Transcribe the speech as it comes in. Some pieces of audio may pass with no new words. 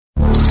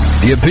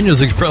The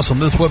opinions expressed on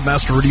this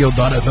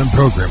WebmasterRadio.fm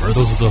program are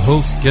those of the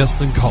host,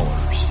 guests, and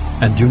callers,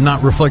 and do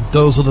not reflect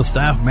those of the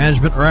staff,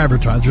 management, or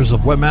advertisers of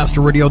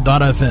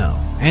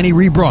WebmasterRadio.fm. Any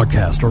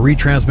rebroadcast or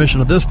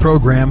retransmission of this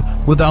program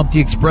without the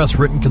express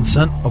written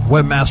consent of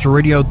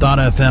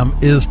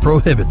WebmasterRadio.fm is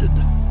prohibited.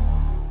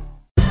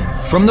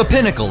 From the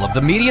pinnacle of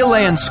the media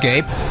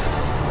landscape,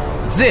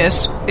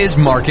 this is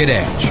Market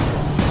Edge.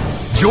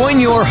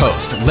 Join your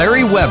host,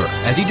 Larry Weber,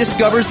 as he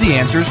discovers the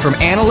answers from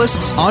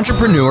analysts,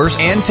 entrepreneurs,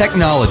 and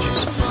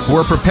technologists who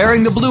are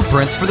preparing the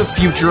blueprints for the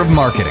future of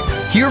marketing.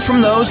 Hear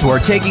from those who are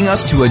taking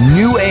us to a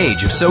new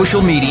age of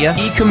social media,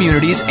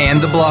 e-communities, and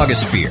the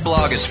blogosphere.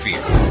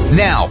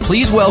 Now,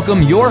 please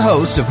welcome your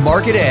host of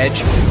Market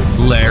Edge,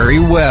 Larry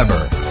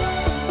Weber.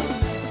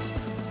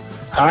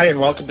 Hi, and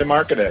welcome to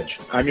Market Edge.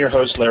 I'm your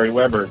host, Larry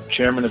Weber,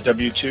 chairman of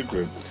W2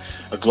 Group,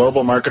 a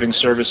global marketing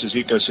services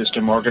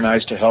ecosystem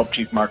organized to help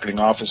chief marketing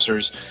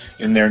officers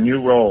in their new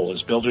role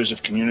as builders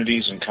of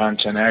communities and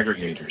content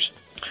aggregators.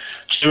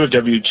 Two of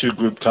W2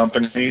 Group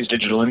companies,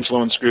 Digital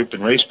Influence Group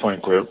and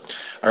RacePoint Group,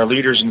 are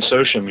leaders in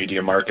social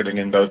media marketing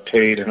in both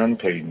paid and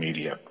unpaid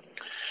media.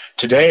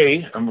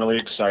 Today, I'm really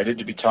excited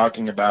to be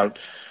talking about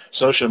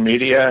social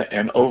media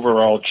and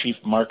overall chief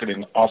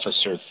marketing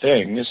officer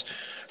things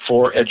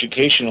for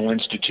educational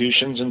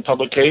institutions and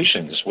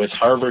publications with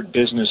Harvard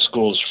Business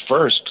School's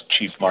first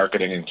Chief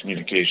Marketing and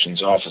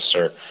Communications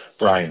Officer,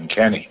 Brian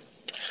Kenny.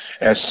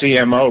 As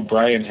CMO,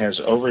 Brian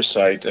has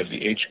oversight of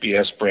the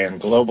HBS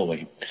brand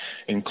globally,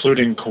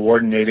 including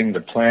coordinating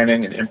the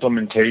planning and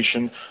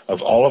implementation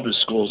of all of the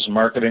school's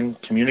marketing,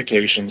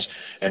 communications,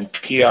 and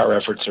PR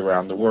efforts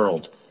around the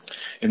world.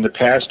 In the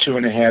past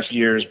 2.5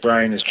 years,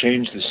 Brian has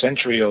changed the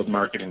century-old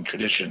marketing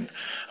tradition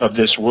of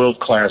this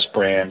world-class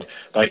brand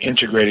by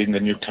integrating the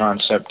new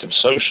concept of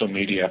social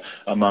media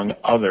among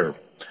other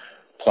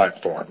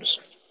platforms.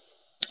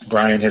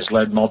 Brian has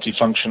led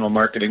multifunctional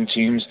marketing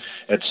teams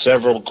at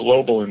several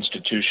global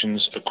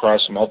institutions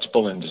across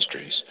multiple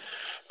industries.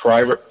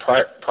 Prior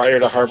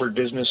to Harvard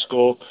Business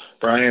School,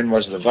 Brian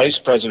was the Vice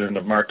President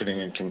of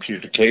Marketing and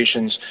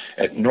Communications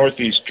at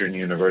Northeastern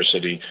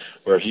University,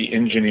 where he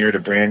engineered a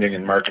branding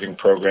and marketing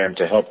program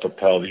to help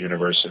propel the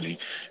university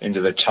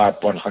into the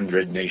top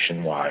 100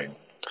 nationwide.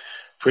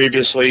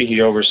 Previously, he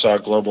oversaw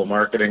global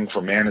marketing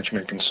for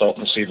management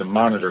consultancy, the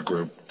Monitor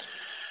Group,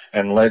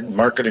 and led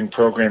marketing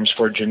programs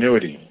for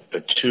Genuity, a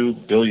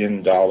 $2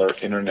 billion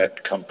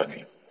internet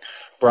company.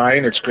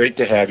 Brian, it's great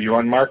to have you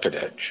on Market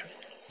Edge.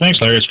 Thanks,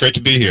 Larry. It's great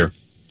to be here.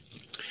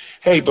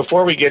 Hey,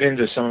 before we get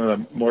into some of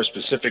the more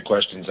specific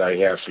questions I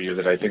have for you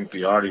that I think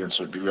the audience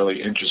would be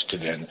really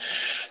interested in,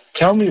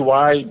 tell me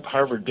why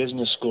Harvard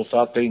Business School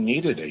thought they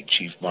needed a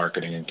chief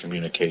marketing and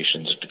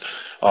communications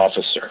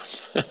officer.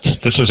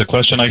 This was a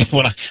question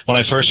when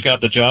I first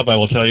got the job. I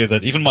will tell you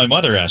that even my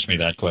mother asked me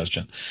that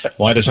question.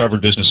 Why does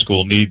Harvard Business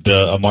School need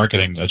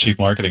a chief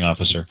marketing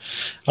officer?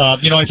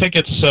 I think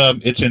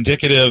it's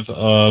indicative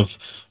of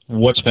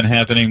what's been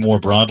happening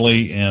more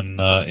broadly in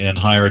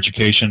higher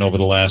education over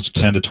the last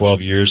 10 to 12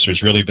 years.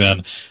 There's really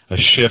been a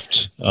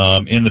shift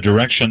in the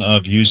direction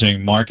of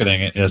using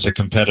marketing as a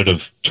competitive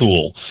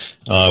tool,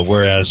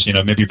 whereas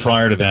maybe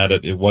prior to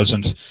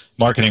that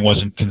marketing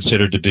wasn't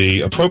considered to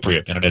be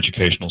appropriate in an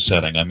educational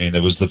setting. I mean,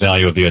 it was the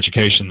value of the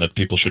education that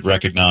people should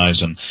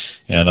recognize, and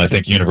I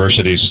think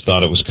universities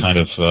thought it was kind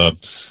of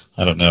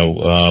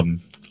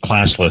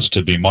classless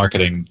to be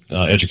marketing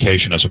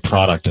education as a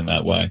product in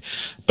that way.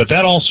 But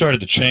that all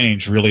started to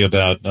change really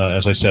about,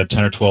 as I said, 10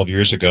 or 12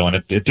 years ago, and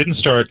it didn't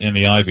start in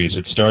the Ivies.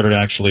 It started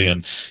actually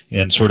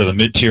in sort of the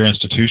mid-tier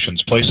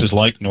institutions. Places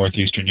like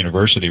Northeastern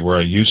University, where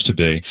I used to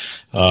be,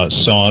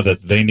 saw that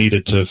they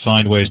needed to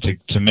find ways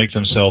to make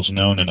themselves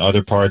known in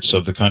other parts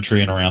of the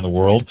country and around the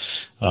world,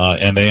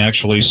 and they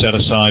actually set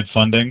aside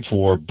funding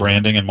for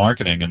branding and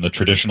marketing in the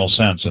traditional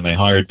sense, and they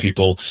hired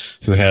people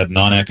who had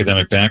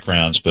non-academic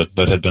backgrounds but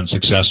had been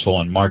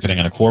successful in marketing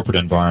in a corporate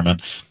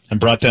environment, and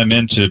brought them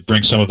in to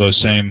bring some of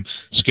those same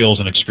skills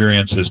and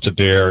experiences to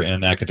bear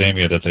in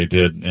academia that they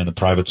did in the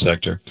private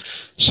sector.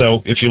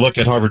 So if you look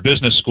at Harvard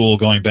Business School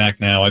going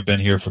back now, I've been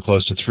here for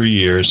close to 3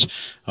 years.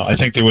 I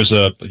think there was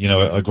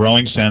a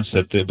growing sense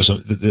that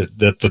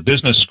that the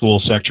business school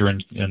sector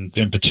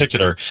in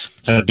particular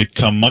had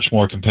become much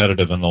more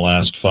competitive in the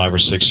last 5 or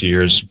 6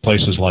 years.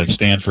 Places like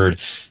Stanford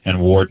and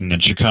Wharton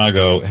and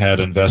Chicago had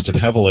invested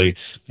heavily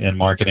in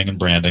marketing and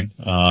branding,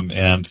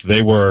 and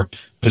they were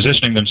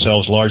positioning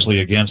themselves largely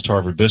against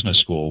Harvard Business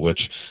School,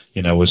 which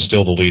was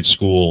still the lead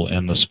school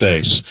in the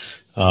space.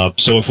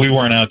 So if we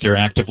weren't out there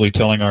actively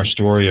telling our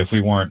story, if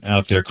we weren't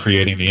out there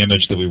creating the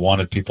image that we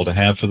wanted people to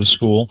have for the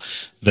school,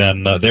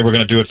 then they were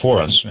going to do it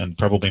for us, and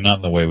probably not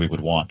in the way we would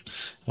want.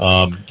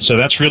 So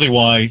that's really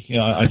why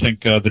I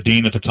think the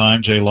dean at the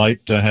time, Jay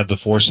Light, had the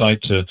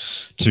foresight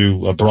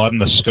to broaden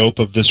the scope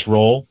of this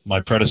role.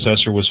 My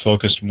predecessor was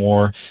focused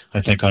more,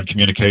 I think, on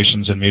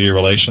communications and media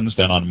relations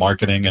than on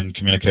marketing and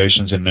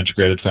communications in an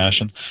integrated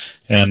fashion,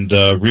 and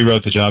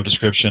rewrote the job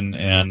description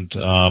and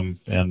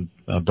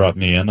brought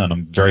me in, and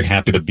I'm very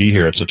happy to be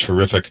here. It's a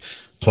terrific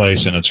place,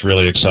 and it's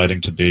really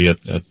exciting to be at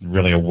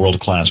really a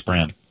world-class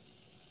brand.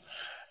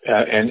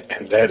 And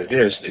that it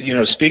is. You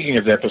know, speaking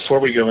of that, before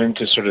we go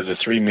into sort of the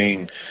three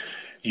main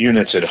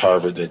units at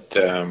Harvard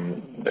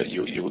that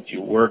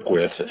you work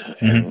with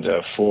and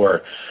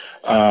for,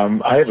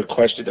 I have a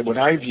question. When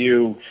I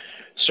view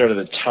sort of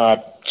the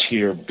top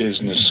tier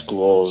business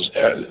schools,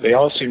 they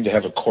all seem to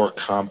have a core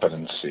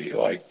competency,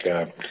 like,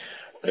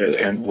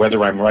 and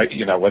whether I'm right,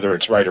 you know, whether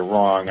it's right or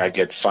wrong, I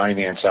get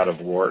finance out of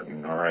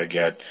Wharton, or I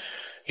get,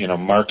 you know,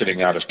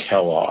 marketing out of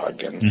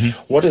Kellogg. And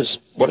what is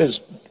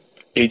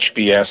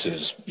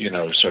HBS's, you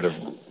know, sort of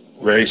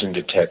raising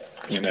to tech,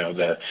 you know,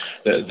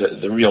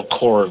 the real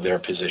core of their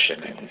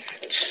positioning?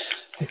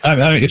 I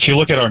mean, if you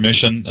look at our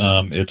mission,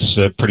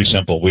 it's pretty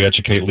simple. We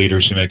educate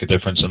leaders who make a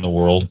difference in the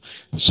world.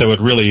 So it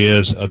really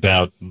is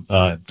about,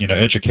 you know,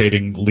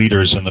 educating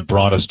leaders in the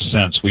broadest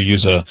sense. We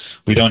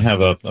don't have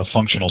a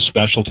functional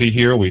specialty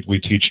here. We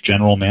teach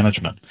general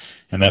management.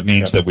 And that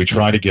means that we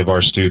try to give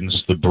our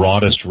students the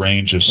broadest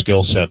range of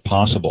skill set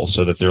possible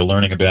so that they're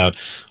learning about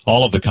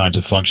all of the kinds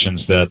of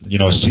functions that, you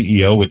know, a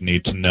CEO would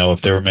need to know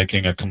if they were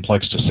making a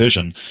complex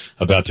decision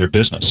about their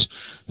business.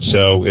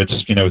 So it's,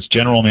 you know, it's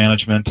general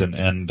management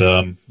and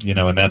you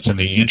know, and that's in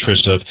the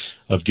interest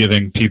of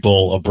giving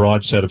people a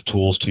broad set of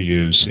tools to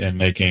use in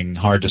making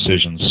hard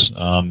decisions,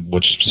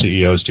 which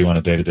CEOs do on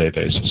a day-to-day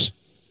basis.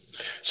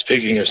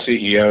 Speaking of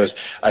CEOs,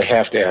 I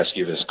have to ask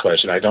you this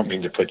question. I don't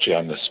mean to put you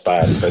on the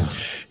spot, but,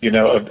 you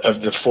know,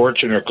 of the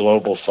Fortune or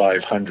Global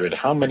 500,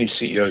 how many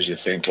CEOs you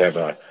think have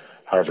a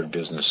Harvard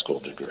Business School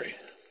degree?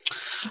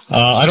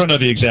 I don't know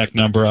the exact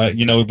number.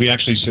 You know, we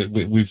actually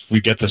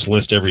we get this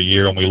list every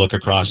year, and we look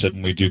across it,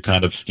 and we do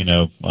kind of, you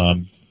know,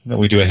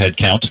 we do a head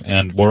count,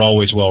 and we're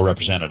always well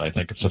represented. I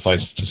think it's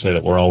suffice to say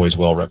that we're always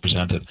well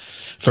represented.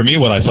 For me,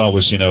 what I thought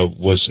was, you know,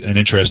 was an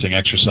interesting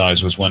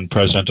exercise was when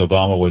President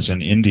Obama was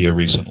in India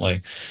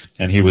recently,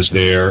 and he was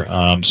there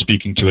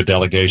speaking to a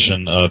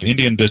delegation of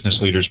Indian business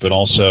leaders, but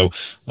also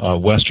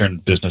Western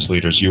business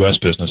leaders, U.S.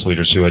 business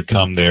leaders who had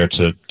come there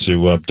to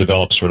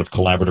develop sort of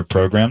collaborative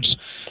programs.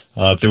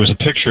 There was a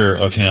picture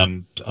of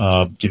him,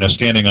 you know,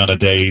 standing on a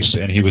dais,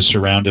 and he was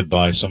surrounded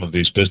by some of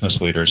these business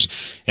leaders.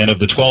 And of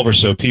the 12 or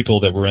so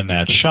people that were in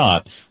that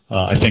shot,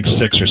 I think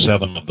 6 or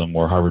 7 of them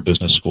were Harvard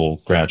Business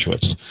School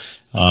graduates.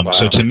 Wow.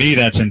 So to me,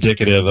 that's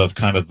indicative of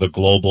kind of the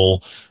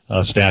global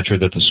stature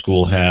that the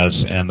school has,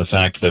 and the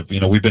fact that,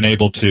 you know, we've been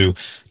able to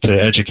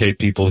educate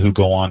people who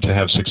go on to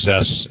have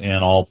success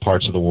in all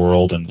parts of the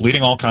world and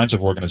leading all kinds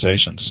of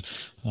organizations.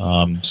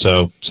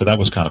 So that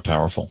was kind of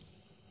powerful.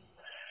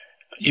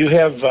 You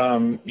have,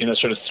 you know,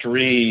 sort of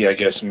 3, I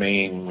guess,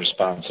 main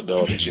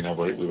responsibilities. You know,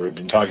 we've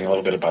been talking a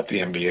little bit about the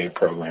MBA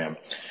program.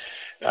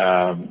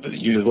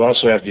 You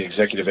also have the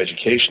Executive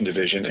Education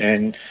Division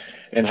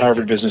and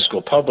Harvard Business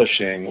School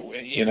Publishing.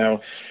 You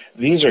know,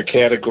 these are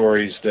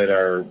categories that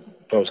are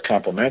both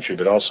complementary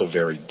but also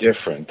very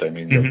different. I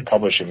mean, the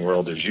publishing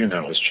world, as you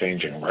know, is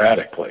changing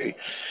radically.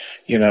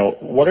 You know,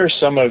 what are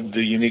some of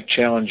the unique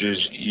challenges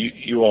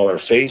you all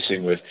are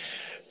facing with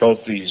both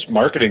these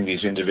marketing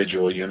these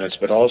individual units,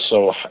 but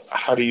also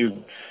how do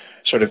you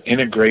sort of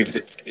integrate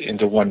it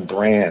into one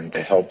brand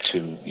to help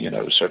to, you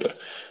know, sort of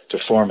to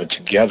form a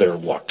together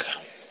look?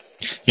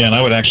 Yeah, and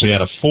I would actually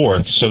add a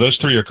 4th. So those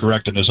 3 are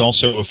correct, and there's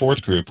also a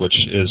 4th group,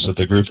 which is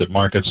the group that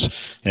markets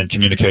and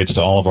communicates to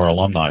all of our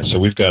alumni. So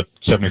we've got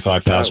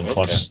 75,000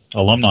 plus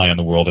alumni in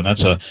the world, and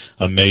that's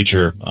a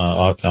major,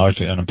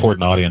 an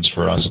important audience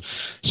for us.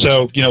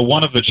 So, you know,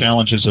 one of the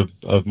challenges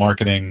of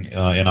marketing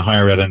in a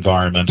higher ed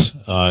environment,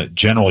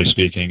 generally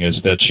speaking,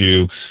 is that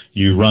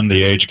you run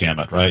the age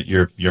gamut, right?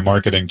 You're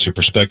marketing to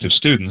prospective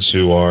students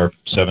who are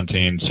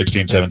 16,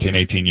 17,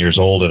 18 years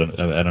old at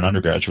an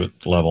undergraduate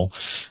level,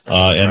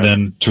 and then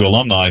to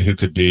alumni who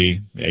could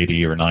be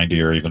 80 or 90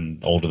 or even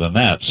older than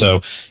that. So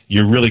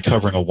you're really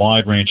covering a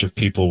wide range of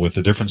people with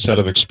a different set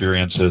of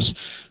experiences.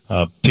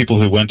 People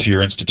who went to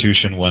your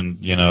institution when,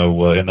 you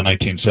know, in the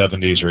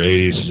 1970s or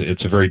 80s,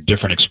 it's a very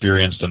different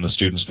experience than the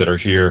students that are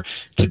here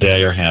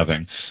today are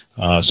having.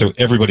 So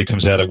everybody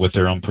comes at it with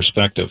their own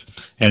perspective.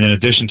 And in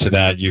addition to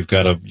that, you've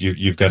got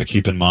to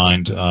keep in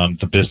mind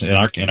the business,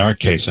 in our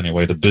case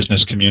anyway, the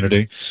business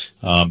community,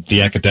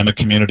 the academic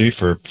community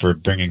for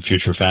bringing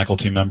future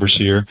faculty members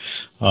here.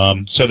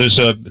 So there's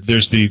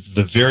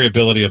the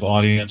variability of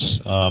audience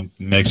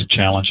makes it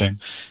challenging.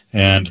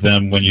 And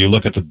then when you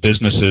look at the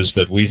businesses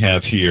that we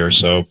have here,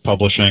 so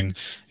publishing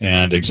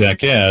and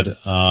exec ed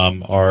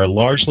are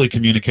largely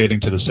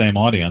communicating to the same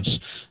audience,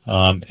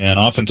 and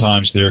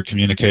oftentimes they're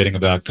communicating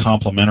about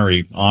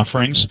complementary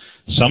offerings.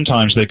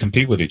 Sometimes they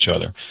compete with each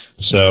other.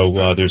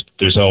 So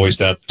there's always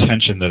that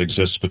tension that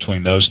exists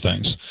between those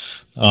things.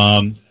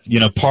 You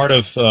know, part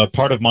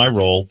of my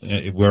role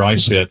where I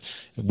sit,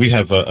 we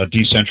have a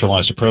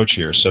decentralized approach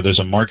here. So there's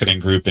a marketing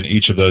group in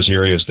each of those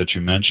areas that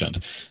you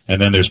mentioned, and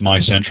then there's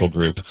my central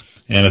group,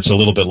 and it's a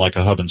little bit like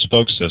a hub and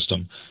spoke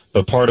system.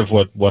 But part of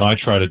what I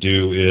try to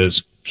do is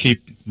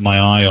keep my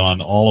eye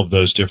on all of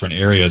those different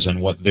areas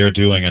and what they're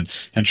doing,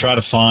 and try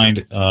to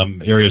find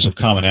areas of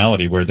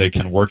commonality where they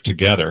can work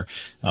together,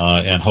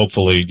 and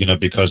hopefully,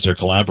 because they're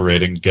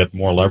collaborating, get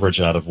more leverage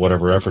out of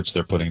whatever efforts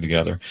they're putting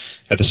together.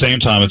 At the same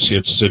time,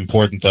 it's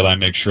important that I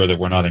make sure that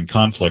we're not in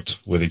conflict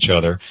with each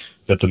other,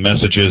 that the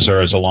messages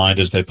are as aligned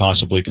as they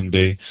possibly can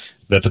be,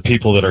 that the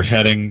people that are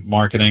heading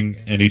marketing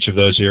in each of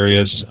those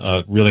areas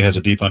really has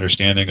a deep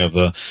understanding of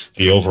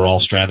the overall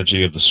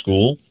strategy of the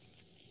school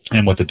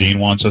and what the dean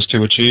wants us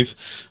to achieve.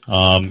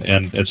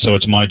 And so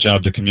it's my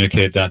job to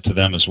communicate that to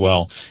them as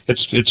well.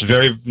 It's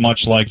very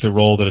much like the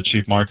role that a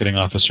chief marketing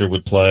officer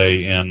would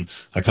play in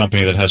a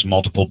company that has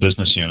multiple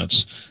business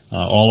units.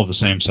 All of the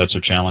same sets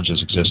of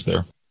challenges exist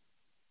there.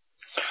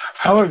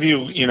 How have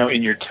you,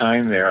 in your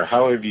time there,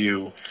 how have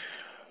you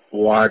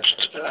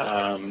watched,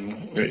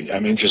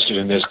 I'm interested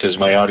in this because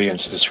my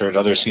audience has heard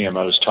other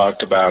CMOs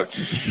talk about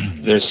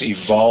this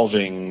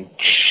evolving,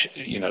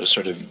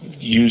 sort of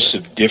use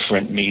of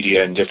different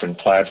media and different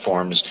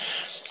platforms.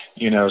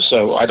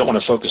 So I don't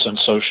want to focus on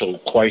social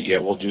quite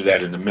yet. We'll do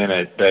that in a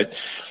minute. But,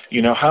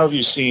 how have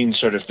you seen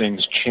sort of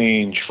things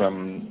change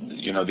from,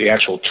 the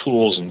actual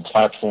tools and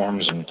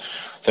platforms and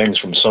things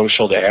from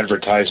social to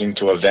advertising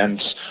to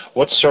events?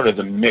 What's sort of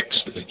the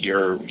mix that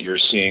you're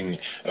seeing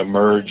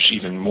emerge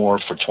even more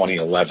for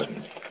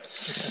 2011?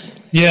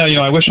 Yeah,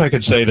 I wish I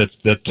could say that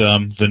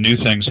the new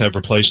things have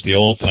replaced the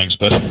old things,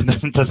 but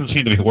it doesn't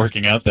seem to be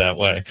working out that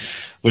way,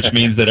 which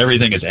means that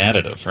everything is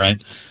additive, right?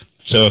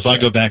 So if I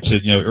go back to,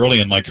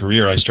 early in my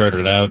career, I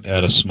started out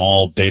at a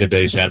small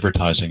database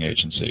advertising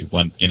agency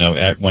when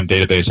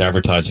database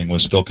advertising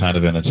was still kind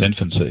of in its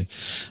infancy.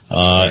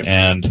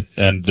 And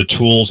the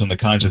tools and the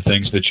kinds of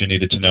things that you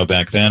needed to know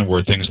back then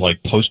were things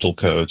like postal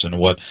codes and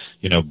what,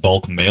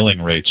 bulk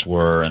mailing rates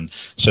were. And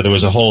so there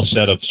was a whole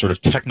set of sort of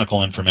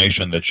technical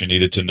information that you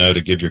needed to know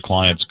to give your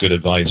clients good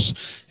advice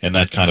in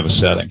that kind of a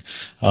setting.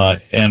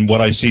 And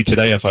what I see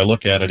today, if I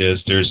look at it,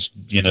 is there's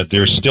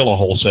still a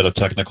whole set of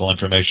technical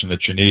information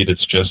that you need.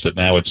 It's just that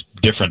now it's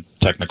different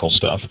technical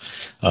stuff.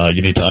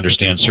 You need to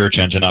understand search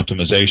engine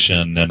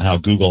optimization and how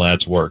Google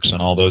Ads works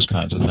and all those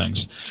kinds of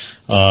things.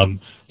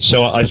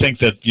 So I think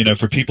that,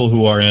 for people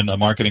who are in a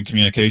marketing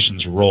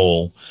communications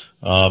role,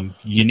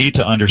 you need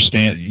to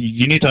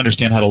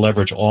understand how to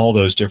leverage all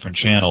those different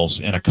channels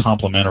in a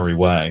complementary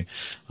way,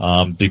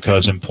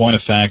 because in point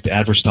of fact,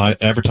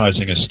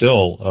 advertising is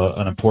still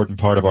an important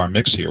part of our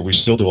mix here. We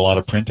still do a lot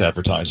of print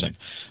advertising.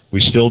 We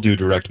still do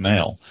direct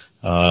mail.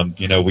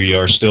 We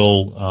are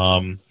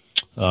still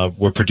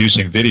we're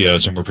producing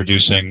videos and we're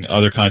producing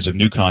other kinds of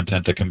new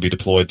content that can be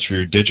deployed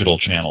through digital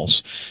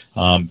channels.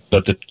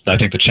 But I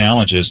think the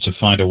challenge is to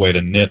find a way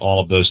to knit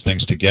all of those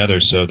things together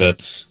so that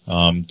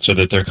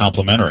they're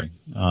complementary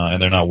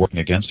and they're not working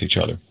against each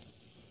other.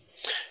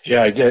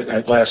 Yeah, I did.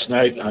 Last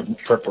night, in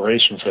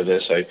preparation for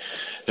this,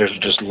 there's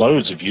just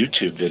loads of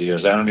YouTube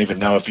videos. I don't even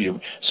know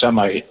if some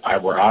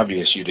were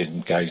obvious you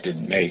guys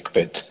didn't make,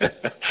 but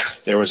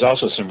there was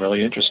also some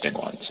really interesting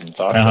ones and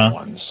thoughtful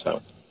ones.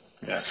 So.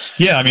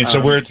 Yeah, I mean,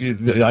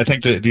 I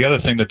think the other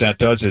thing that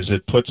does is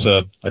it puts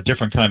a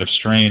different kind of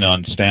strain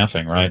on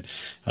staffing, right?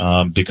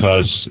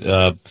 Because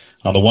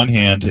on the one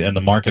hand, in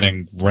the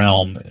marketing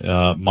realm,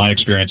 my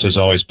experience has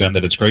always been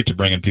that it's great to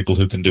bring in people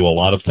who can do a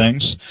lot of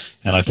things,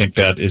 and I think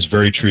that is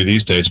very true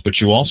these days. But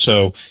you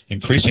also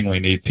increasingly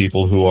need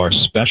people who are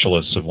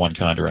specialists of one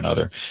kind or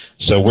another.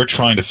 So we're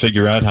trying to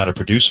figure out how to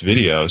produce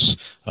videos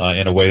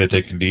in a way that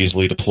they can be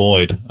easily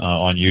deployed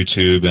on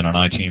YouTube and on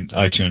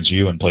iTunes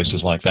U and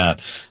places like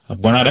that.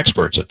 We're not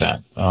experts at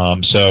that.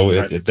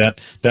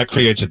 That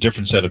creates a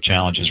different set of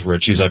challenges where,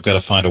 geez, I've got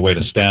to find a way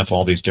to staff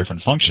all these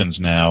different functions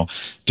now.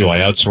 Do I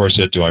outsource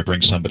it? Do I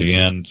bring somebody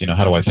in?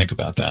 How do I think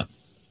about that?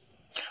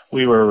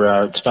 We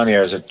were, it's funny,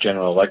 I was at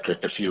General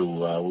Electric a few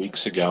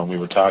weeks ago, and we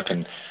were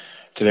talking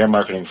to their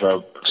marketing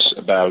folks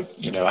about,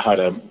 how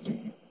to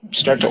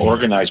start to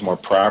organize more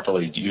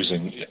properly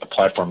using a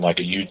platform like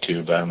a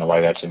YouTube. I don't know why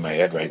that's in my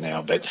head right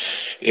now, but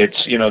it's,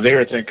 they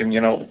were thinking,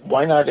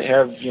 why not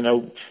have,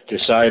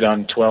 decide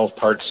on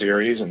 12-part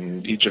series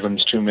and each of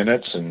them's 2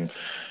 minutes and,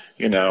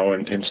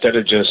 and instead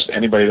of just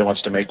anybody that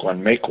wants to make one.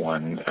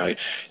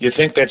 You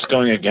think that's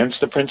going against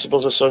the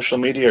principles of social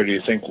media, or do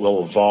you think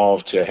we'll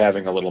evolve to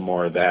having a little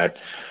more of that,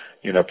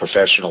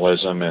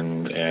 professionalism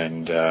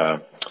and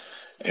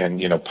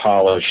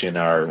polish in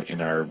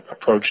our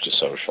approach to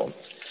social?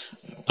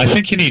 I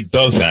think you need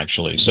both,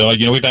 actually. So,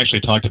 we've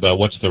actually talked about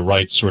what's the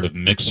right sort of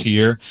mix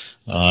here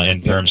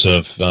in terms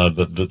of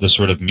the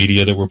sort of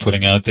media that we're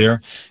putting out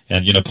there.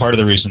 And, part of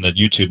the reason that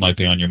YouTube might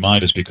be on your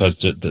mind is because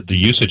the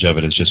usage of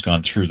it has just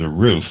gone through the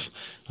roof.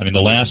 I mean,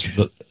 the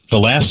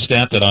last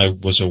stat that I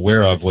was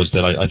aware of was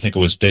that I think it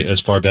was as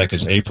far back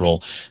as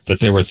April that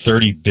there were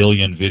 30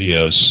 billion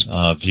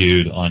videos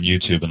viewed on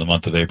YouTube in the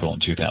month of April in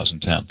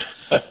 2010.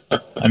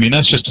 I mean,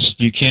 that's just,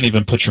 you can't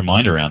even put your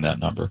mind around that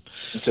number.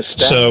 It's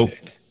astounding.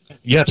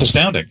 Yeah, it's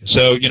astounding.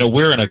 So,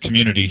 we're in a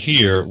community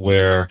here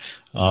where,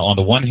 on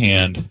the one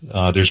hand,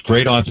 there's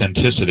great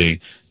authenticity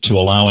to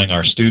allowing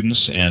our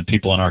students and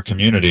people in our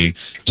community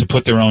to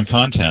put their own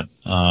content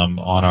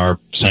on our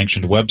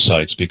sanctioned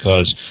websites,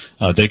 because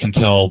they can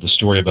tell the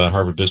story about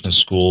Harvard Business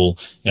School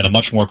in a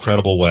much more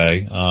credible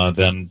way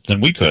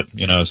than we could,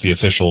 as the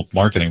official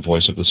marketing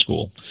voice of the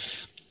school.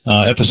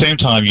 At the same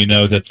time, you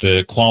know that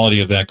the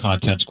quality of that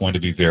content is going to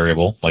be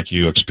variable, like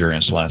you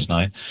experienced last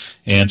night,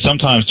 and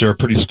sometimes there are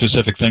pretty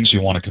specific things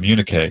you want to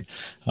communicate.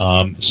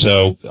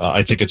 So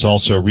I think it's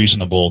also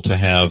reasonable to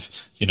have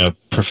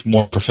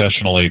more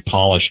professionally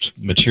polished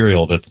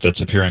material that's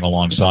appearing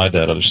alongside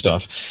that other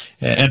stuff.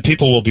 And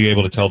people will be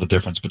able to tell the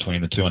difference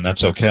between the two, and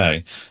that's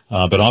okay.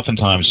 But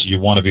oftentimes you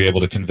want to be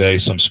able to convey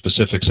some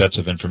specific sets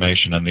of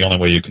information, and the only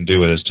way you can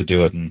do it is to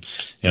do it in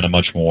a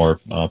much more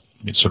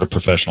sort of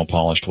professional,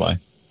 polished way.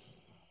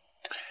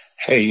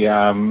 Hey,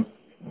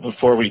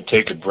 before we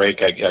take a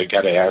break, I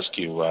got to ask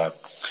you, about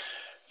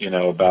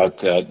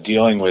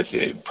dealing with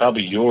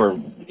probably your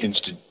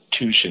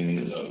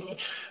institution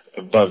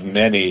above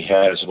many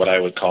has what I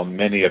would call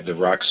many of the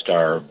rock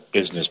star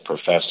business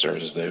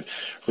professors. They've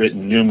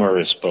written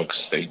numerous books.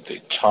 They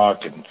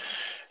talk and,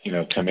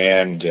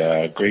 command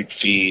great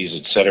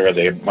fees, et cetera.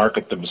 They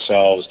market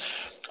themselves.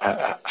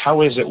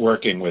 How is it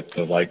working with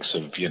the likes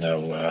of,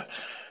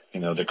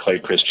 the Clay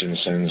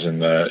Christensens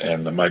and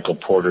the Michael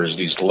Porters,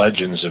 these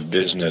legends of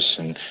business,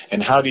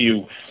 and how do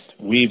you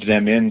weave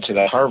them into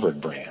the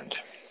Harvard brand?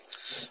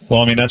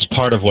 Well, that's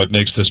part of what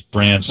makes this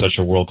brand such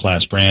a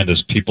world-class brand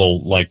is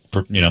people like,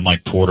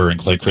 Mike Porter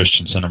and Clay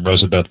Christensen and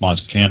Rosabeth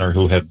Montz-Kanter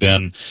who have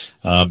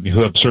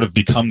sort of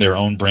become their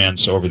own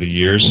brands over the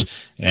years,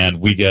 and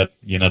we get,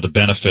 the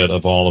benefit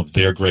of all of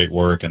their great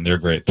work and their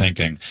great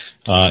thinking.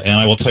 And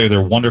I will tell you,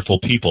 they're wonderful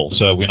people.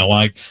 So, when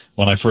I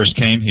first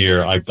came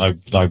here, I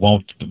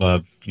won't,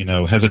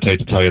 hesitate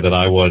to tell you that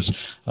I was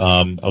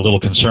a little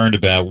concerned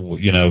about,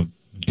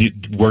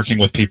 working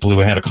with people who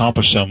had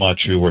accomplished so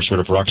much, who were sort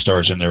of rock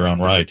stars in their own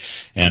right,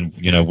 and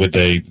would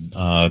they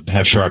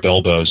have sharp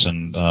elbows,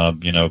 and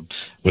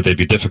would they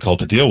be difficult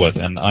to deal with?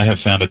 And I have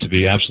found it to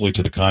be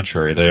absolutely to the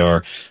contrary. They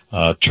are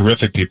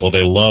terrific people.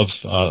 They love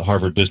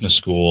Harvard Business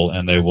School,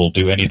 and they will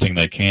do anything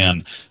they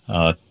can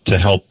to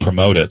help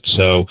promote it.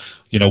 So,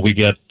 we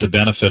get the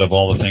benefit of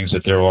all the things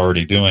that they're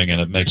already doing,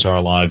 and it makes our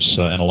lives,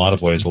 in a lot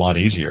of ways, a lot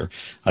easier.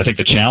 I think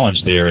the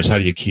challenge there is how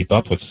do you keep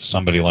up with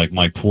somebody like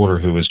Mike Porter,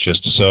 who is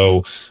just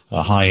so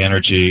high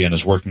energy and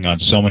is working on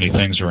so many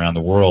things around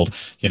the world.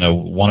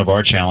 One of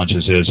our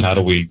challenges is how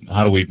do we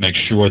make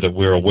sure that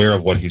we're aware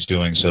of what he's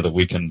doing so that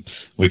we can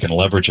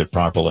leverage it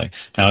properly.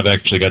 And I've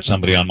actually got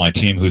somebody on my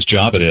team whose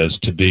job it is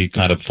to be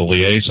kind of the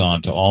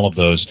liaison to all of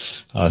those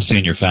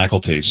senior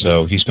faculty.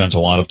 So he spends a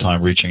lot of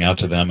time reaching out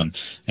to them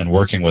and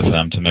working with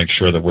them to make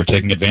sure that we're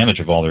taking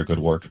advantage of all their good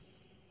work.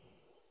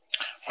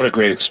 What a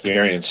great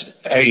experience.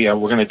 Hey,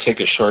 we're going to take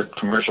a short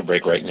commercial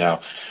break right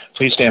now.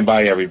 Please stand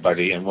by,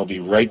 everybody, and we'll be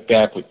right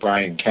back with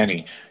Brian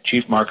Kenny,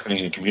 Chief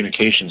Marketing and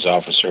Communications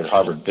Officer at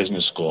Harvard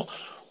Business School,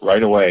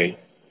 right away,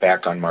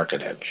 back on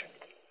Market Edge.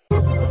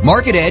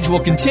 Market Edge will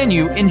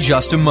continue in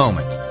just a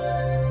moment.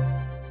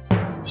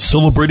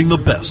 Celebrating the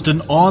best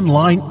in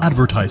online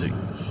advertising,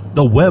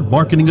 the Web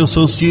Marketing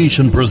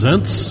Association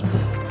presents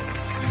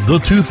the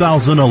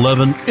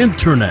 2011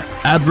 Internet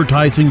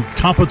Advertising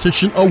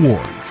Competition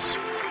Awards.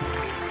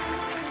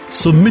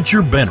 Submit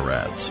your banner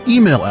ads,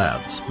 email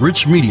ads,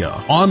 rich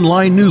media,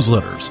 online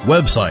newsletters,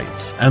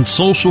 websites, and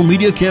social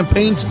media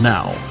campaigns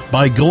now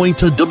by going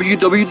to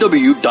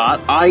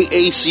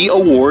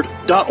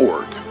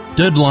www.iacaward.org.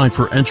 Deadline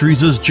for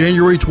entries is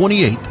January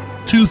 28,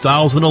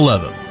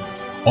 2011.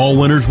 All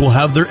winners will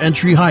have their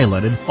entry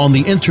highlighted on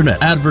the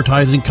Internet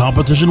Advertising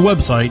Competition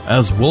website,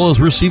 as well as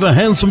receive a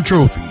handsome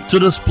trophy to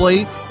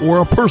display or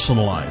a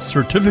personalized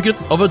certificate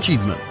of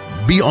achievement.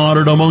 Be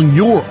honored among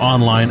your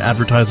online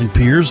advertising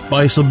peers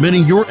by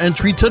submitting your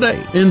entry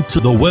today into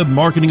the Web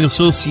Marketing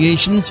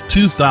Association's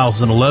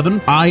 2011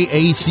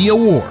 IAC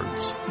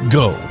Awards.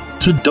 Go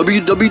to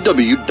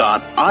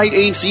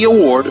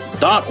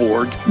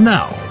www.iacaward.org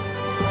now.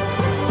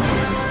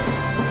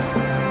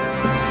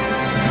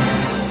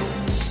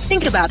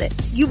 Think about it.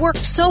 You work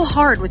so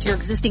hard with your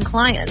existing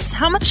clients.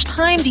 How much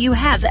time do you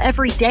have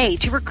every day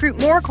to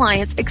recruit more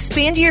clients,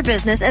 expand your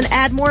business, and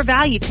add more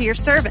value to your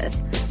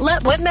service?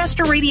 Let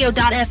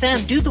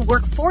WebmasterRadio.fm do the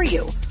work for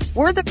you.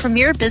 We're the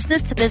premier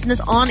business-to-business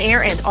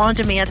on-air and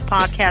on-demand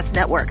podcast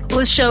network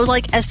with shows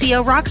like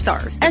SEO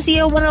Rockstars,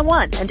 SEO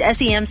 101, and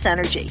SEM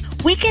Synergy.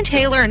 We can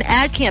tailor an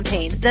ad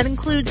campaign that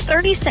includes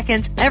 30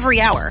 seconds every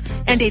hour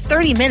and a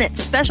 30-minute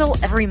special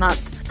every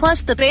month.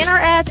 Plus the banner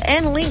ads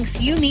and links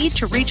you need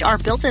to reach our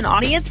built-in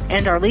audience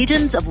and our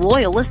legions of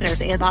loyal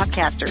listeners and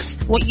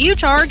podcasters. What you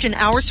charge in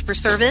hours for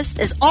service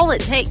is all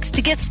it takes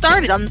to get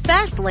started on the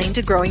fast lane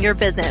to growing your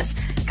business.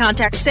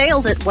 Contact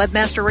sales at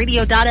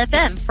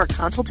webmasterradio.fm for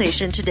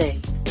consultation today.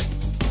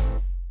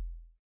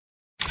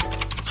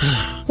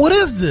 What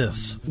is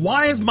this?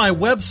 Why is my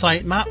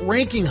website not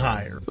ranking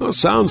higher? Well,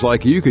 sounds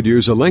like you could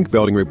use a link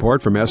building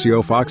report from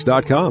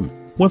SEOFox.com.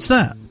 What's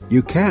that?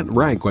 You can't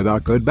rank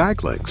without good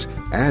backlinks.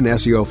 And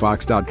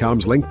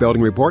SEOFox.com's link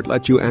building report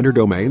lets you enter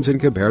domains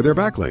and compare their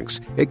backlinks.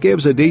 It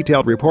gives a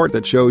detailed report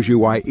that shows you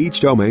why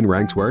each domain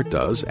ranks where it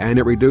does, and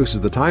it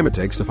reduces the time it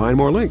takes to find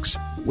more links.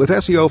 With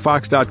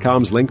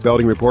SEOFox.com's link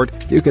building report,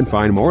 you can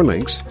find more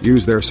links,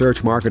 use their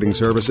search marketing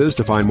services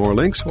to find more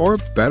links, or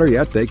better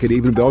yet, they could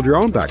even build your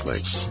own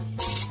backlinks.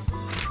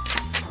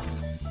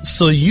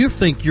 So you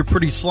think you're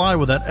pretty sly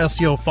with that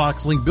SEO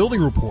Fox link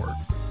building report?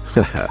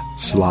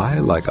 Sly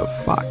like a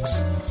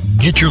fox.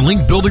 Get your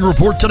link building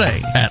report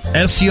today at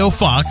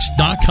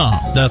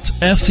SEOFox.com. That's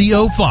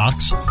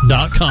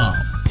SEOFox.com.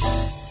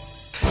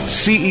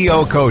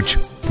 CEO Coach,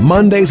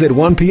 Mondays at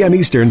 1 p.m.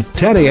 Eastern,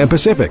 10 a.m.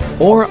 Pacific,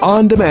 or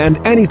on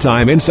demand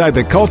anytime inside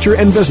the Culture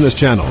and Business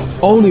Channel,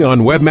 only on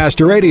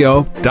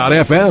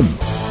WebmasterRadio.fm.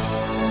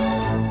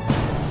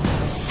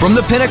 From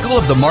the pinnacle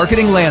of the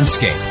marketing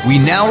landscape, we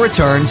now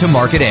return to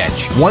Market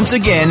Edge. Once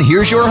again,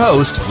 here's your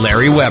host,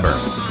 Larry Weber.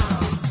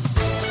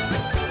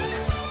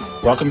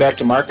 Welcome back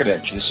to Market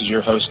Edge. This is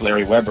your host,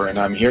 Larry Weber, and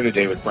I'm here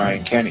today with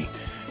Brian Kenny,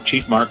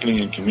 Chief Marketing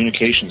and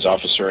Communications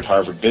Officer at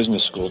Harvard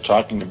Business School,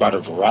 talking about a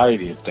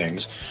variety of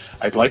things.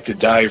 I'd like to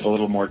dive a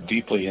little more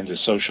deeply into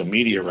social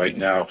media right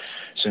now,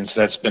 since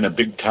that's been a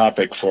big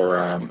topic for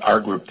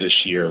our group this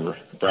year,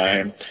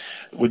 Brian.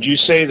 Would you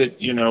say that,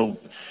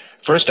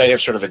 first I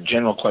have sort of a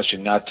general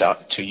question, not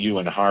to you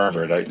and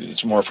Harvard.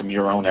 It's more from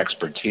your own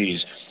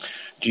expertise.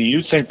 Do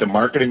you think the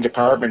marketing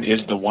department is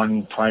the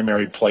one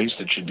primary place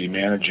that should be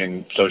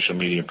managing social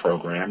media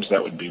programs?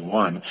 That would be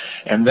one.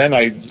 And then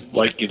I'd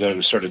like you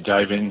to sort of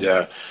dive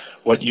into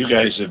what you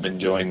guys have been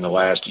doing the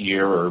last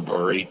year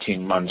or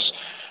 18 months,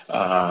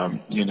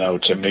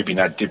 to maybe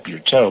not dip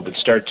your toe, but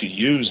start to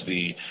use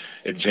the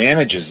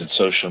advantages that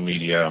social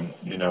media,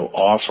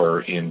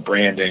 offer in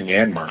branding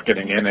and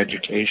marketing and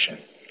education.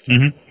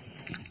 Mm-hmm.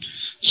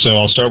 So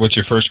I'll start with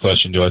your first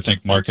question. Do I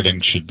think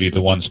marketing should be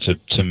the ones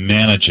to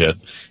manage it?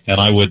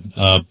 And I would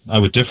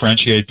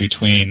differentiate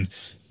between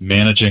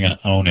managing and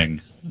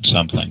owning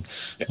something.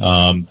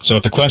 So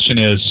if the question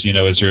is,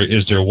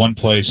 is there one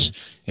place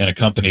in a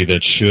company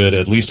that should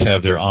at least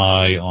have their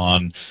eye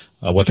on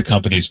what the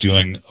company is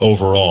doing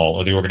overall,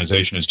 or the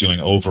organization is doing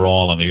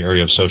overall in the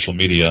area of social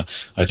media,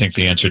 I think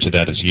the answer to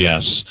that is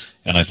yes.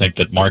 And I think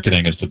that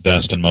marketing is the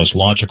best and most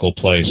logical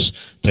place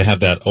to have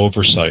that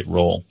oversight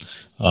role.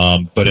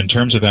 But in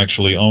terms of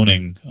actually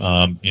owning,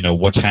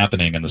 what's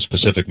happening and the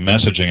specific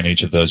messaging in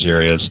each of those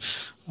areas,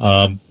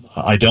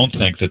 I don't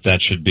think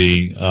that should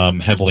be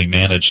heavily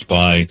managed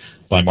by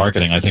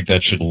marketing. I think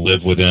that should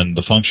live within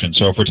the function.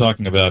 So if we're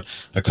talking about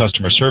a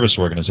customer service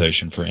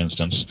organization, for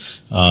instance,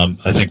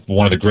 I think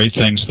one of the great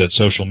things that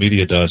social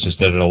media does is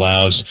that it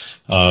allows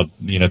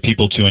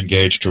people to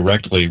engage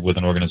directly with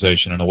an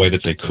organization in a way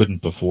that they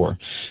couldn't before.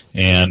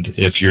 And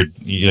if you're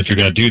going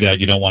to do that,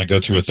 you don't want to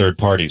go through a third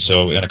party.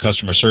 So in a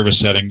customer service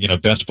setting,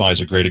 Best Buy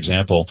is a great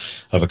example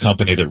of a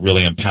company that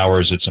really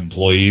empowers its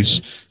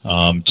employees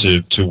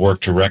to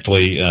work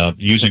directly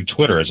using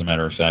Twitter, as a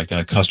matter of fact, in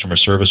a customer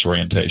service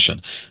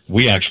orientation.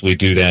 We actually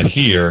do that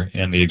here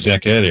in the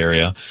exec ed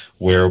area,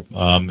 where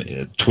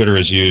Twitter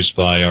is used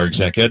by our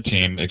exec ed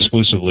team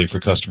exclusively for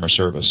customer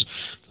service.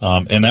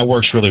 And that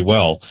works really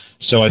well.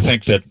 So I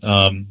think that,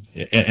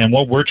 and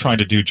what we're trying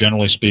to do,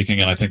 generally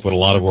speaking, and I think what a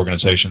lot of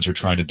organizations are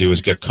trying to do,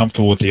 is get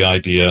comfortable with the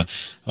idea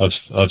of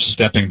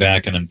stepping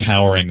back and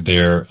empowering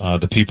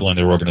the people in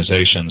their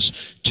organizations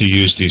to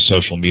use these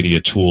social media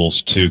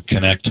tools to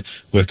connect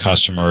with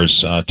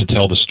customers, to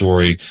tell the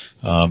story,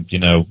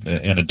 in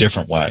a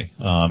different way,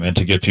 and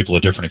to give people a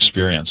different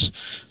experience.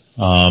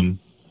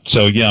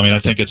 So yeah, I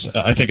think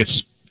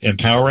it's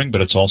empowering,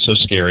 but it's also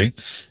scary.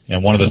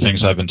 And one of the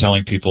things I've been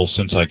telling people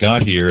since I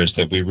got here is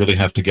that we really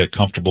have to get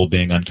comfortable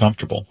being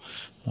uncomfortable,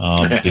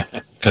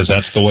 because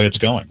that's the way it's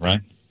going,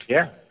 right?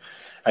 Yeah.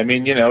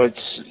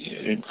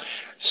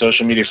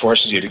 Social media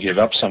forces you to give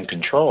up some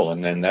control,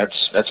 and then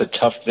that's a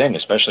tough thing,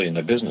 especially in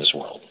the business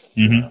world.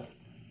 Mm-hmm.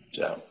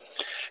 So,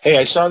 hey,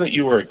 I saw that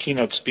you were a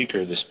keynote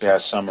speaker this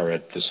past summer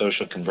at the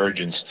Social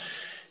Convergence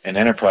and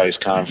Enterprise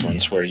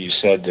Conference, where you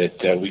said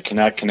that we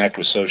cannot connect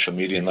with social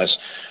media unless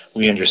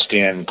we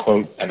understand,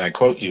 quote, and I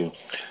quote you,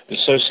 the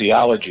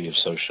sociology of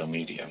social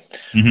media.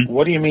 Mm-hmm.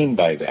 What do you mean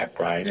by that,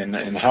 Brian?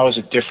 And how is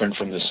it different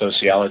from the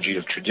sociology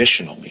of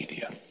traditional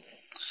media?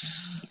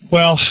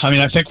 Well,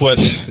 I think what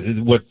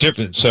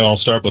different. So I'll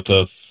start with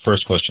the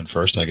first question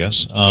first, I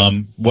guess.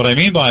 What I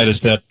mean by it is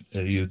that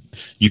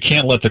you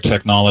can't let the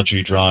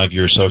technology drive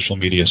your social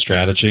media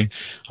strategy.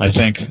 I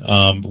think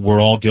we're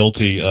all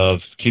guilty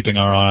of keeping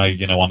our eye,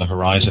 on the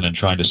horizon and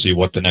trying to see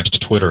what the next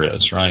Twitter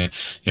is, right?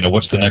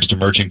 What's the next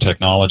emerging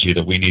technology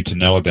that we need to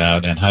know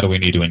about, and how do we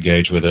need to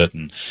engage with it?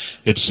 And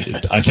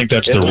I think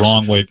that's the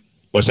wrong way.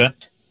 What's that?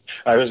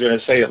 I was going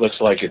to say it looks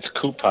like it's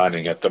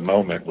couponing at the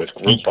moment with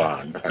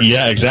Groupon.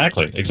 Yeah,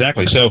 exactly.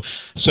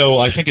 So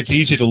I think it's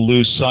easy to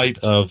lose sight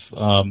of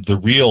the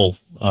real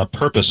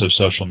purpose of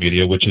social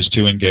media, which is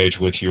to engage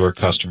with your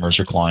customers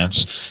or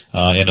clients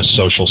in a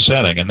social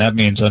setting. And that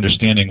means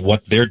understanding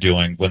what they're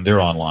doing when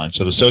they're online.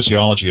 So the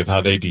sociology of how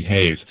they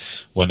behave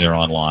when they're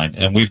online.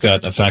 And we've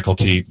got a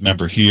faculty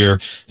member here.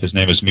 His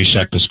name is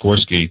Mishek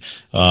Piskorsky,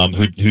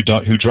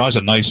 who draws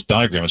a nice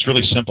diagram. It's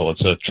really simple.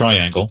 It's a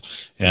triangle,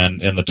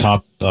 and in the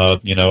top,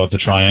 of the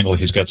triangle,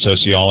 he's got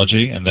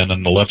sociology, and then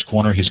in the left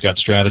corner, he's got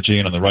strategy,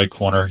 and in the right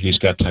corner, he's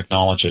got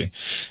technology.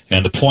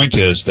 And the point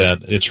is that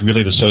it's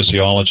really the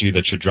sociology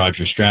that should drive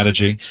your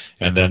strategy,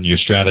 and then your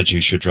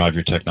strategy should drive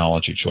your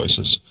technology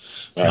choices.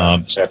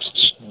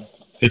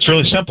 It's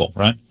really simple,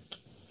 right?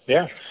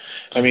 Yeah.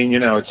 I mean,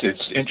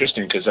 it's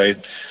interesting because I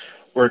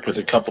worked with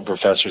a couple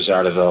professors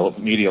out of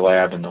the Media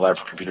Lab and the Lab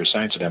for Computer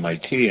Science at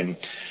MIT, and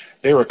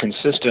they were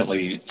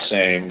consistently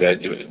saying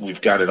that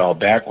we've got it all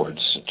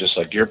backwards, just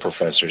like your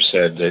professor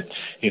said, that,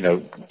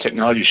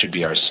 technology should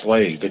be our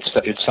slave.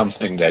 It's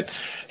something that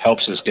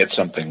helps us get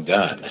something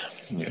done.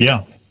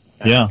 Yeah.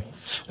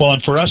 Well,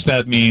 and for us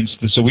that means,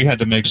 so we had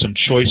to make some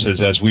choices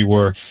as we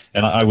were,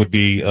 and I would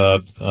be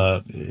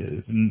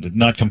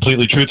not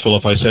completely truthful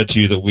if I said to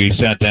you that we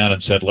sat down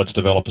and said, let's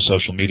develop a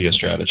social media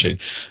strategy.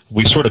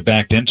 We sort of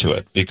backed into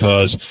it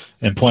because,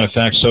 in point of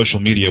fact, social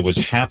media was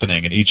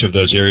happening in each of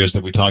those areas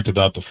that we talked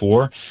about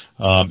before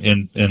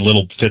in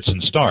little fits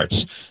and starts.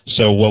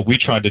 So what we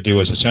tried to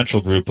do as a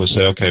central group was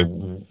say, okay,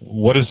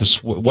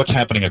 what's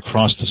happening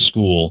across the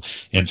school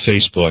in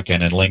Facebook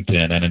and in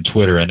LinkedIn and in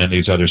Twitter and in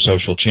these other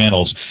social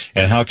channels,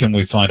 and how can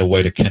we find a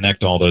way to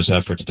connect all those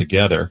efforts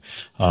together?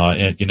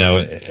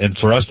 And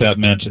for us that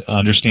meant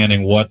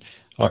understanding what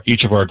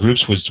each of our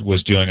groups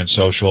was doing in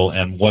social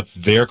and what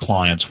their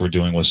clients were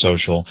doing with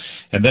social,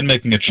 and then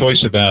making a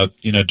choice about,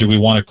 do we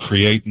want to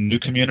create new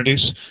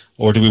communities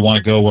or do we want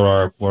to go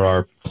where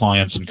our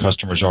clients and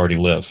customers already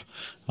live?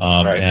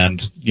 Right.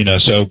 And,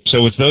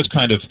 so with those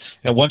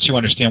and once you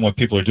understand what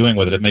people are doing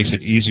with it, it makes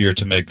it easier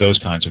to make those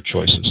kinds of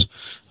choices.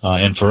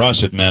 And for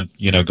us, it meant,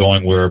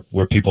 going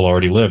where people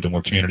already lived and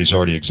where communities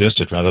already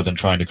existed rather than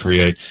trying to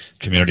create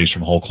communities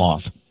from whole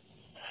cloth.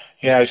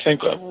 Yeah, I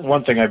think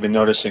one thing I've been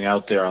noticing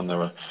out there on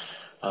the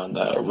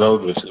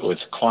road with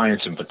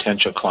clients and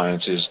potential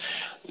clients is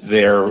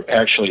their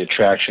actually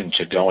attraction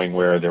to going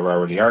where there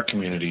already are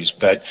communities.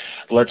 But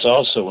let's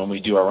also, when we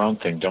do our own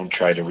thing, don't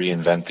try to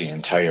reinvent the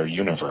entire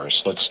universe.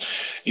 Let's,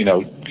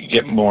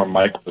 get more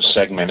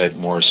micro-segmented,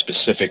 more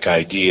specific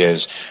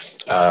ideas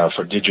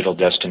for digital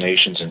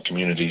destinations and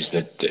communities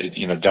that,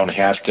 don't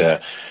have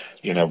to,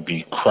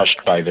 be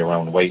crushed by their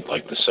own weight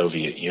like the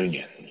Soviet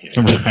Union.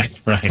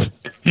 Right.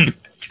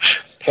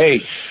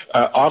 Hey,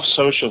 off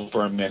social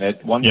for a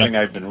minute, one thing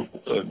I've been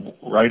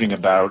writing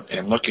about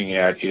and looking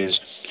at is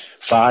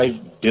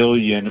 5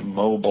 billion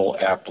mobile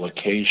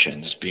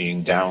applications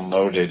being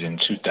downloaded in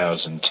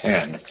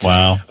 2010.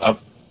 Wow.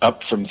 Up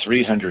from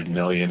 300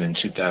 million in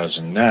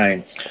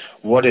 2009.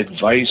 What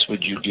advice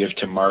would you give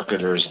to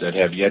marketers that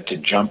have yet to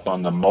jump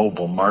on the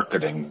mobile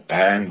marketing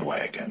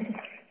bandwagon?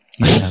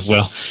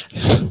 Well,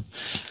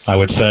 I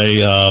would say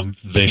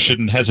they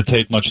shouldn't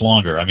hesitate much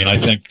longer. I mean,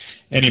 I think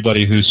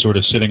anybody who's sort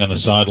of sitting on the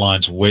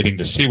sidelines waiting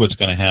to see what's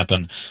going to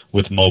happen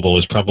with mobile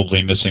is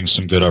probably missing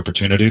some good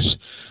opportunities.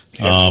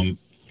 Okay.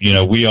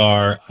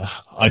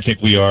 I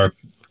think we are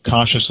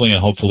cautiously and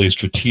hopefully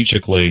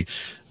strategically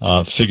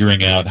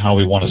figuring out how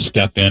we want to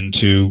step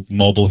into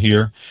mobile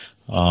here.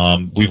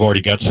 We've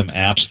already got some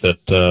apps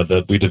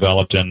that we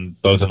developed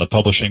both in the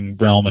publishing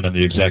realm and in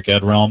the exec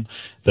ed realm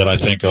that I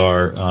think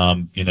are,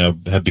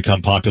 have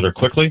become popular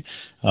quickly.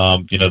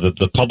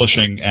 The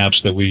publishing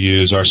apps that we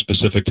use are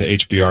specific to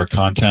HBR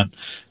content,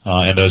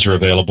 and those are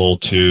available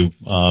to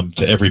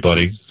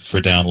everybody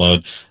for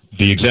download.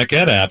 The exec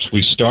ed apps,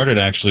 we started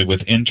actually with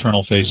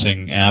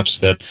internal-facing apps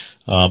that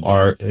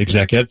our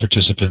exec ed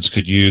participants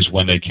could use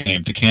when they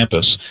came to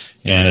campus.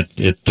 And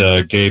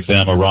it gave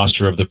them a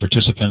roster of the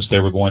participants they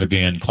were going to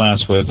be in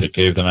class with. It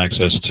gave them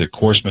access to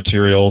course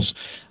materials.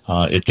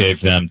 It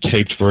gave them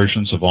taped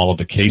versions of all of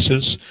the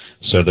cases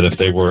so that if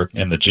they were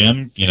in the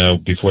gym,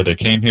 before they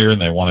came here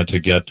and they wanted to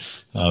get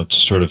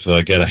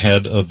get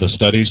ahead of the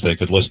studies, they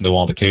could listen to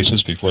all the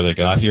cases before they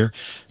got here.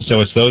 So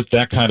it's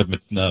that kind of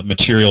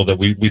material that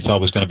we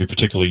thought was going to be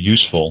particularly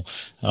useful,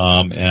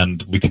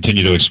 and we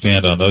continue to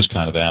expand on those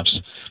kind of apps.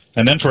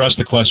 And then for us,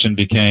 the question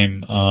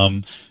became,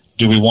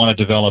 do we want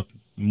to develop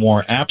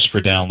more apps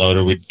for download,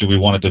 or do we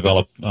want to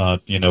develop,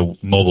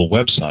 mobile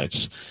websites?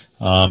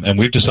 And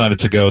we've decided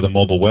to go the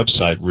mobile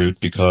website route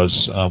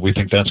because we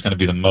think that's going to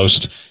be the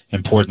most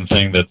important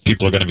thing that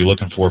people are going to be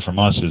looking for from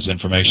us is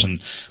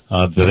information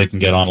that they can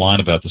get online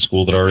about the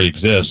school that already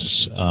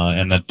exists,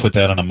 and then put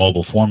that in a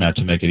mobile format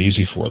to make it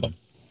easy for them.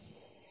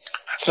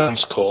 That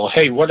sounds cool.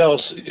 Hey, what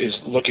else is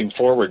looking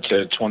forward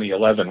to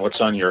 2011? What's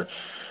on your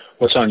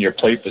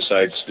plate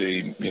besides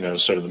the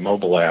sort of the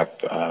mobile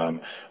app?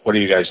 What are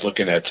you guys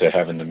looking at to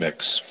have in the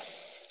mix?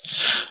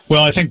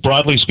 Well, I think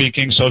broadly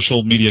speaking,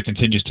 social media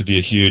continues to be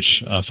a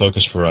huge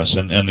focus for us,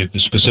 and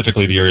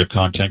specifically the area of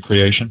content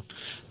creation.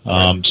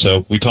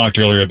 So we talked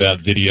earlier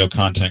about video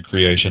content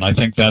creation. I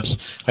think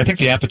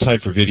the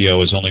appetite for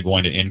video is only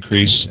going to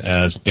increase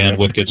as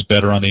bandwidth gets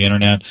better on the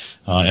internet,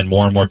 and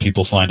more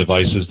people find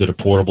devices that are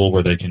portable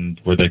where they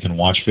can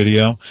watch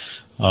video.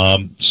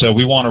 So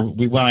we want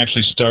to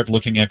actually start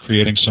looking at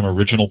creating some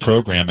original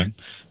programming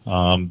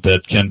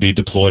that can be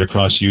deployed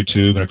across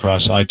YouTube and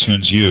across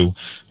iTunes U,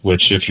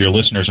 which, if your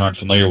listeners aren't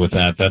familiar with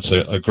that, that's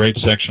a great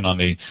section on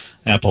the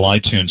Apple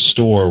iTunes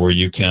Store where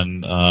you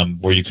can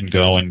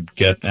go and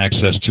get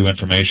access to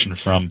information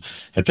from,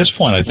 at this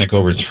point, I think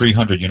over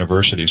 300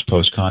 universities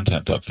post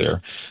content up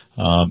there.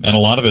 And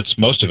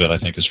most of it, I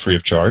think, is free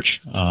of charge,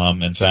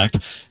 in fact.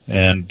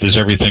 And there's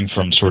everything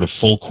from sort of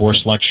full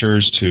course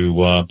lectures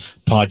to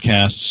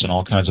podcasts and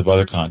all kinds of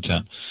other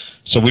content.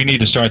 So we need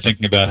to start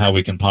thinking about how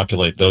we can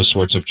populate those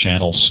sorts of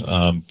channels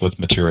with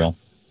material.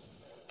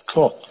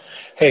 Cool.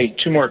 Hey,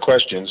 two more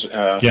questions.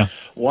 Yeah.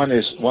 One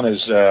is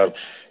a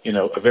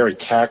very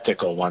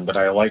tactical one, but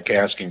I like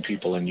asking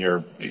people in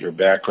your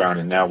background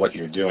and now what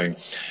you're doing.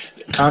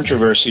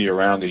 Controversy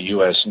around the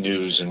U.S.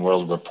 News and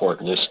World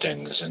Report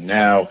listings, and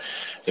now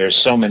there's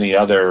so many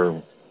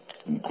other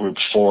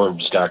groups,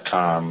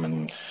 Forbes.com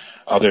and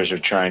others are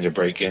trying to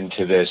break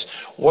into this.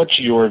 What's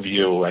your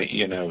view,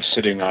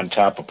 sitting on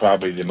top of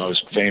probably the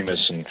most famous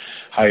and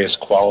highest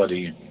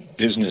quality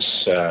business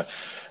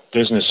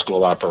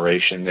school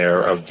operation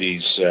there of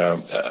these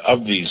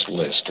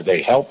lists? Do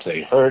they help?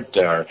 They hurt?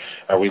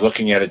 Are we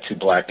looking at it too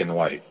black and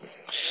white?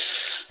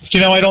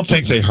 I don't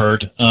think they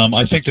hurt.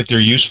 I think that they're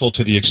useful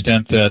to the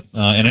extent that,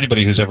 and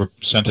anybody who's ever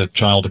sent a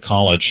child to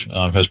college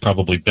has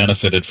probably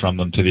benefited from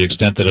them to the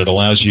extent that it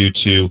allows you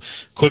to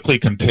quickly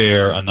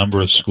compare a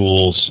number of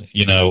schools,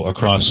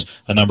 across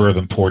a number of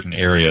important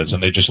areas,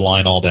 and they just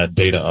line all that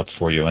data up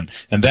for you. And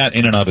that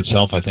in and of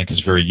itself, I think,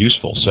 is very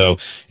useful. So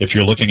if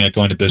you're looking at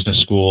going to business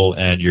school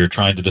and you're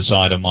trying to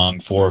decide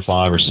among 4 or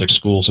 5 or 6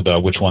 schools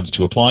about which ones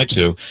to apply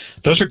to,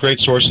 those are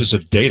great sources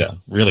of data,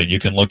 really. You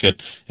can look at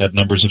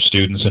numbers of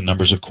students and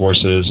numbers of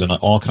courses and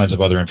all kinds of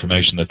other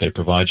information that they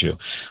provide you.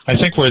 I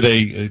think where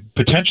they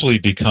potentially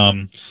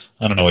become,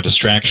 a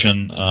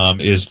distraction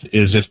is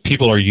if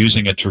people are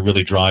using it to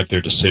really drive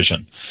their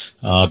decision,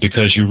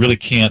 because you really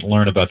can't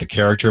learn about the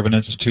character of an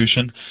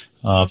institution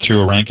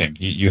through a ranking.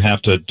 You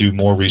have to do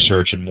more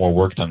research and more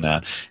work than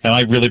that. And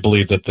I really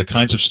believe that the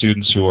kinds of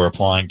students who are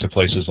applying to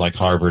places like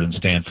Harvard and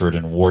Stanford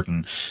and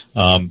Wharton,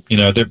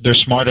 they're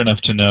smart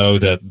enough to know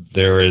that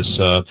there is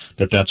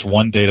that's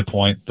one data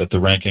point, that the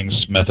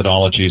rankings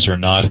methodologies are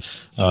not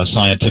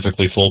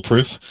scientifically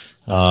foolproof.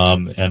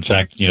 In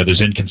fact,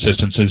 there's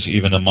inconsistencies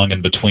even among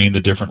and between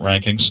the different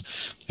rankings,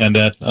 and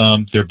that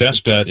their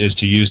best bet is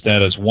to use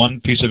that as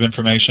one piece of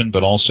information,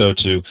 but also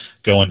to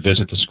go and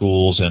visit the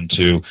schools and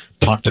to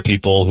talk to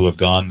people who have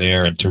gone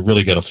there and to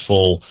really get a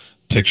full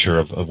picture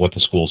of what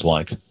the school's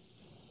like.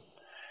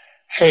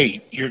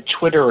 Hey, your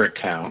Twitter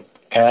account,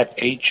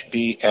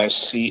 @HBSCMO,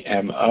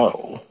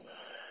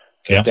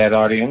 that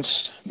audience,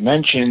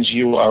 mentions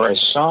you are a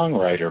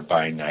songwriter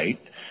by night.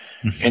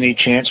 Any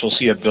chance we'll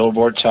see a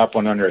Billboard Top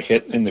 100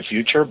 hit in the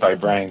future by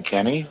Brian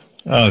Kenny?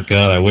 Oh,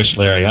 God, I wish,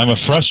 Larry. I'm a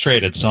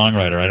frustrated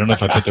songwriter. I don't know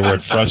if I put the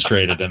word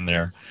frustrated in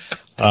there.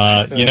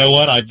 You know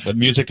what?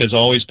 Music has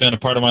always been a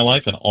part of my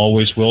life and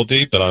always will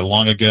be, but I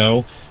long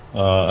ago,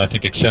 I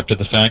think, accepted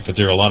the fact that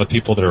there are a lot of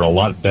people that are a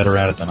lot better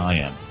at it than I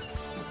am.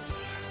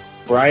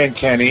 Brian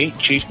Kenny,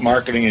 Chief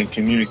Marketing and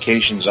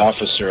Communications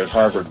Officer at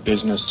Harvard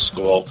Business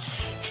School.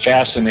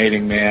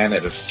 Fascinating man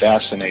at a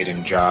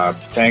fascinating job.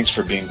 Thanks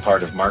for being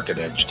part of Market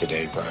Edge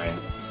today, Brian.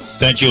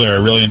 Thank you, Larry.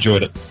 I really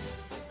enjoyed it.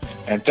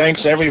 And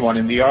thanks everyone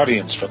in the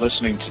audience for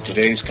listening to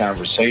today's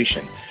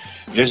conversation.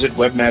 Visit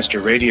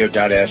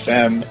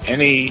webmasterradio.fm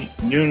any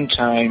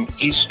noontime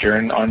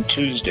Eastern on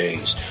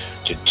Tuesdays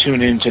to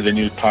tune into the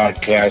new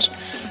podcasts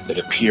that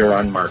appear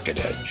on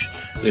Market Edge.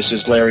 This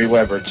is Larry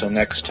Weber. Till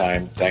next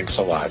time, thanks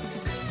a lot.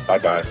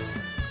 Bye-bye.